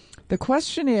 The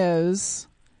question is,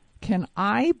 can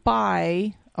I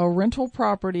buy a rental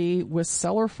property with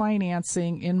seller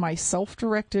financing in my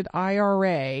self-directed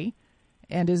IRA,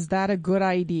 and is that a good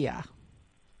idea?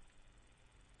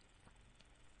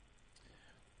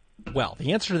 Well,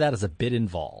 the answer to that is a bit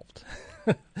involved.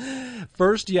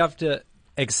 First, you have to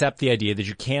accept the idea that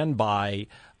you can buy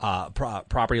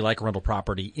property like a rental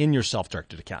property in your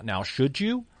self-directed account. Now, should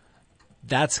you?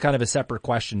 That's kind of a separate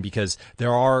question because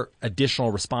there are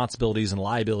additional responsibilities and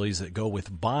liabilities that go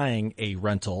with buying a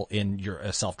rental in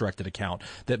your self-directed account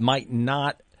that might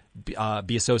not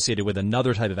be associated with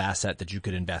another type of asset that you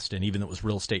could invest in, even though it was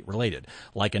real estate related,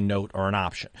 like a note or an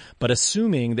option. But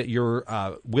assuming that you're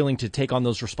willing to take on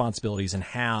those responsibilities and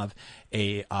have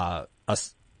a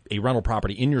rental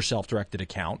property in your self-directed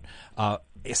account,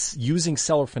 using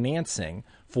seller financing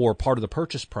for part of the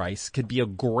purchase price could be a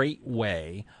great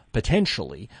way,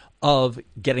 potentially, of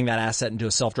getting that asset into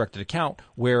a self-directed account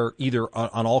where either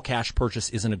an all-cash purchase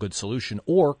isn't a good solution,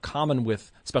 or common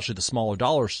with especially the smaller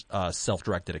dollar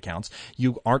self-directed accounts,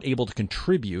 you aren't able to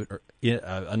contribute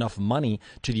enough money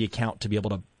to the account to be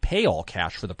able to pay all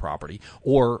cash for the property,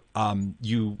 or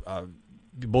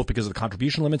both because of the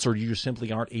contribution limits, or you just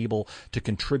simply aren't able to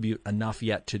contribute enough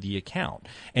yet to the account.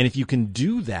 And if you can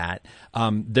do that,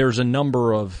 there's a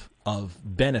number of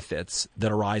benefits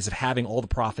that arise of having all the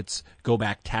profits go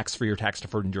back tax-free or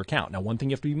tax-deferred into your account. Now, one thing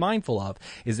you have to be mindful of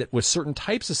is that with certain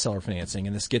types of seller financing,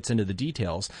 and this gets into the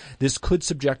details, this could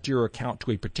subject your account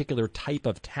to a particular type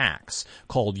of tax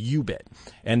called UBIT.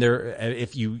 And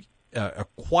if you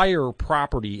acquire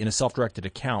property in a self-directed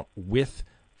account with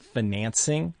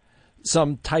financing,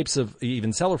 some types of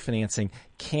even seller financing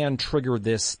can trigger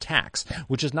this tax,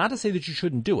 which is not to say that you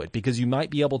shouldn't do it, because you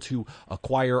might be able to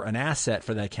acquire an asset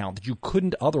for that account that you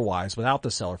couldn't otherwise without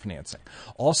the seller financing.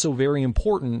 Also very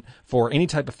important for any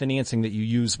type of financing that you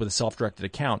use with a self-directed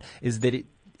account is that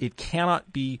it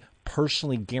cannot be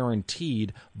personally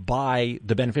guaranteed by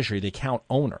the beneficiary, the account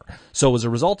owner. So as a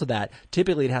result of that,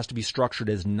 typically it has to be structured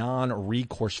as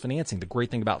non-recourse financing. The great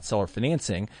thing about seller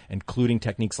financing, including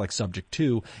techniques like Subject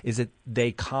 2, is that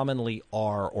they commonly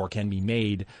are or can be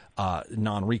made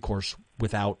non-recourse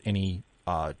without any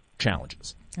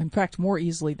challenges. In fact, more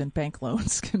easily than bank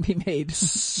loans can be made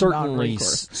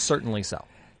non-recourse. Certainly so.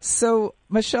 So,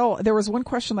 Michelle, there was one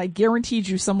question I guaranteed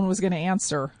you someone was going to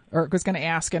answer or was going to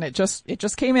ask, and it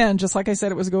just came in just like I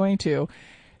said it was going to.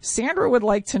 Sandra would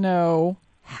like to know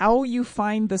how you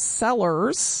find the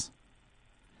sellers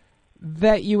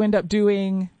that you end up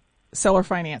doing seller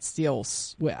finance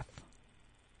deals with.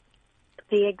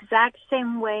 The exact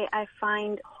same way I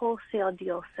find wholesale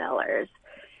deal sellers.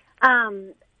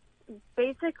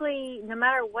 Basically, no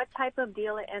matter what type of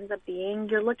deal it ends up being,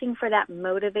 you're looking for that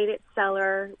motivated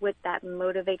seller with that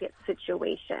motivated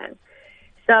situation.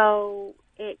 So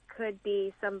it could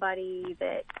be somebody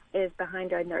that is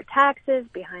behind on their taxes,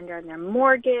 behind on their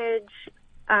mortgage,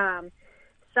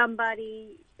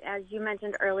 somebody, as you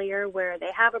mentioned earlier, where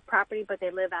they have a property but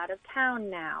they live out of town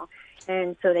now,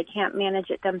 and so they can't manage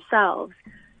it themselves.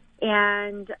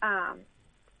 And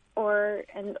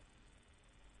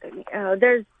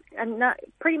there's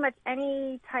pretty much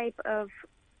any type of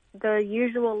the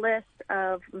usual list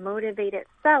of motivated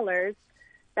sellers.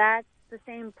 That's the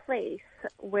same place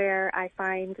where I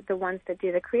find the ones that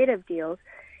do the creative deals.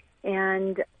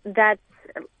 And that's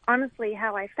honestly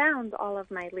how I found all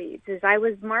of my leads, is I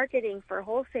was marketing for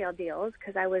wholesale deals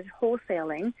because I was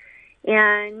wholesaling.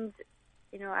 And,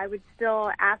 I would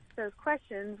still ask those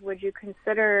questions. Would you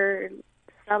consider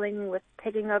selling with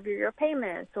taking over your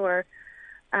payments, or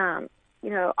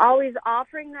always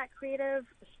offering that creative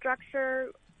structure,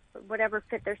 whatever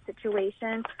fit their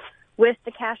situation, with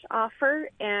the cash offer.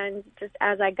 And just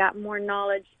as I got more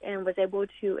knowledge and was able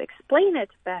to explain it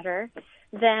better,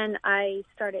 then I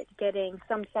started getting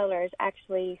some sellers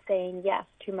actually saying yes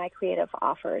to my creative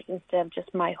offers instead of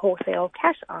just my wholesale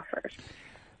cash offers.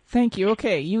 Thank you.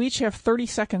 Okay, you each have 30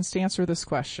 seconds to answer this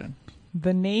question.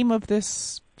 The name of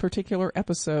this particular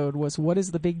episode was "What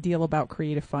is the big deal about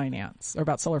creative finance, or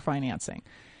about seller financing?"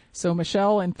 So,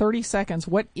 Michelle, in 30 seconds,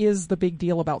 what is the big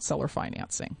deal about seller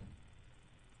financing?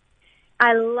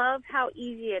 I love how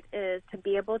easy it is to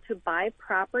be able to buy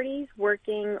properties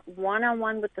working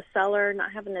one-on-one with the seller,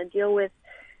 not having to deal with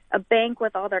a bank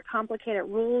with all their complicated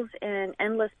rules and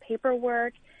endless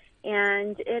paperwork.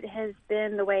 And it has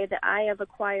been the way that I have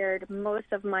acquired most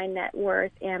of my net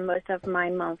worth and most of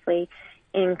my monthly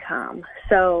income.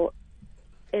 So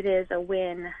it is a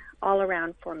win all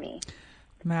around for me.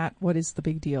 Matt, what is the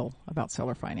big deal about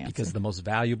seller financing? Because the most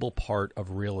valuable part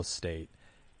of real estate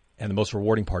and the most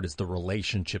rewarding part is the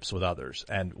relationships with others.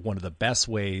 And one of the best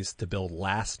ways to build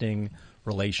lasting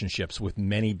relationships with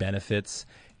many benefits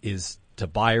is to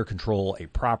buy or control a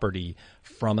property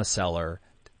from a seller,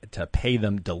 to pay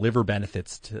them, deliver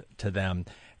benefits to them,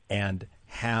 and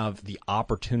have the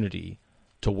opportunity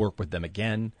to work with them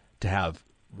again, to have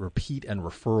repeat and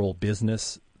referral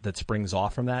business that springs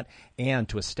off from that, and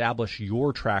to establish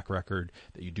your track record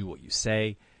that you do what you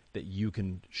say, that you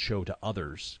can show to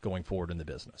others going forward in the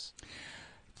business.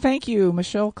 Thank you,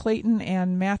 Michelle Clayton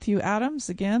and Matthew Adams.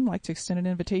 Again, I'd like to extend an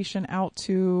invitation out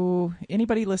to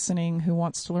anybody listening who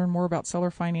wants to learn more about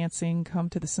seller financing. Come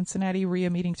to the Cincinnati REIA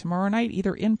meeting tomorrow night,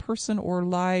 either in person or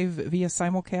live via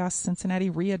simulcast.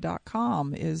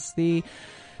 CincinnatiREIA.com is the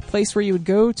place where you would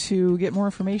go to get more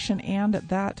information and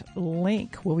that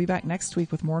link. We'll be back next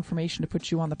week with more information to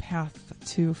put you on the path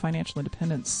to financial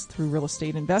independence through real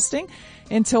estate investing.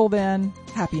 Until then,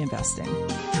 happy investing.